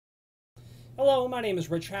Hello, my name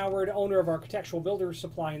is Rich Howard, owner of Architectural Builders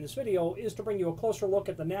Supply. In this video is to bring you a closer look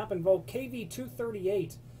at the Knape&Vogt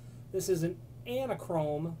KV238. This is an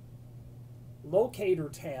anachrome locator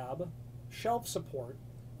tab shelf support.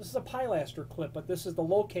 This is a pilaster clip, but this is the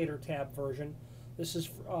locator tab version. This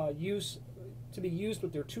is to be used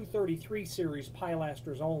with their 233 series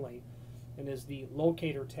pilasters only, and is the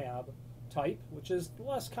locator tab type, which is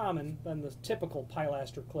less common than the typical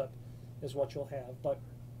pilaster clip is what you'll have, but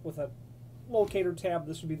with a locator tab,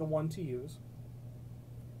 this would be the one to use.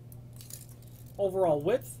 Overall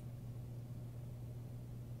width,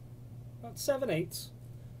 about 7/8.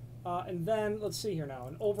 And then, let's see here now,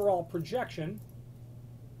 an overall projection,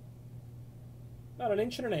 about 1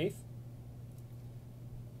 1/8 inches.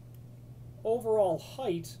 Overall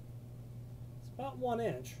height, it's about 1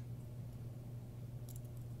 inch.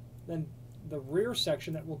 Then the rear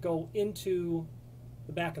section that will go into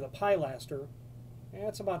the back of the pilaster,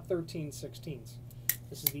 that's about 13/16.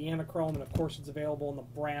 This is the anachrome, and of course it's available in the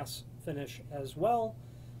brass finish as well.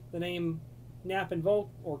 The name Knape&Vogt,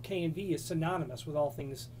 or K&V, is synonymous with all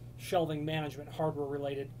things shelving management, hardware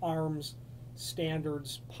related, arms,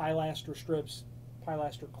 standards, pilaster strips,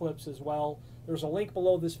 pilaster clips as well. There's a link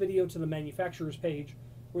below this video to the manufacturer's page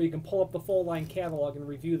where you can pull up the full line catalog and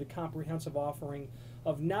review the comprehensive offering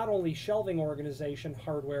of not only shelving organization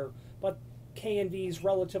hardware, but K&V's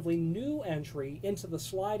relatively new entry into the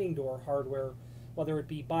sliding door hardware, whether it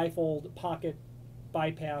be bifold, pocket,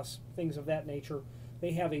 bypass, things of that nature.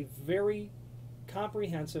 They have a very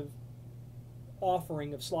comprehensive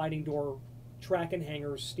offering of sliding door track and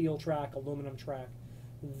hangers, steel track, aluminum track.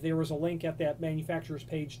 There is a link at that manufacturer's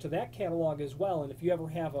page to that catalog as well, and if you ever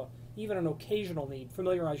have even an occasional need,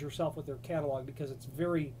 familiarize yourself with their catalog because it's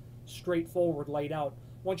very straightforward laid out.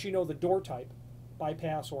 Once you know the door type,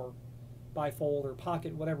 bypass or bifold or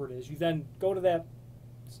pocket, whatever it is, you then go to that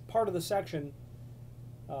part of the section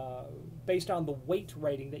based on the weight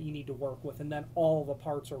rating that you need to work with, and then all the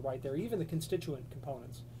parts are right there, even the constituent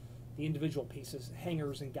components, the individual pieces,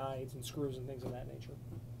 hangers and guides and screws and things of that nature.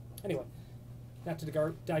 Anyway, not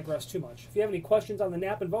to digress too much. If you have any questions on the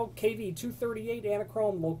Knape&Vogt KV238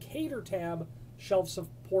 anachrome locator tab shelf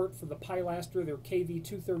support for the pilaster, their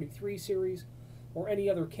KV233 series, or any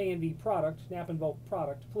other K&V product, Knape&Vogt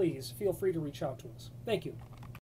product, please feel free to reach out to us. Thank you.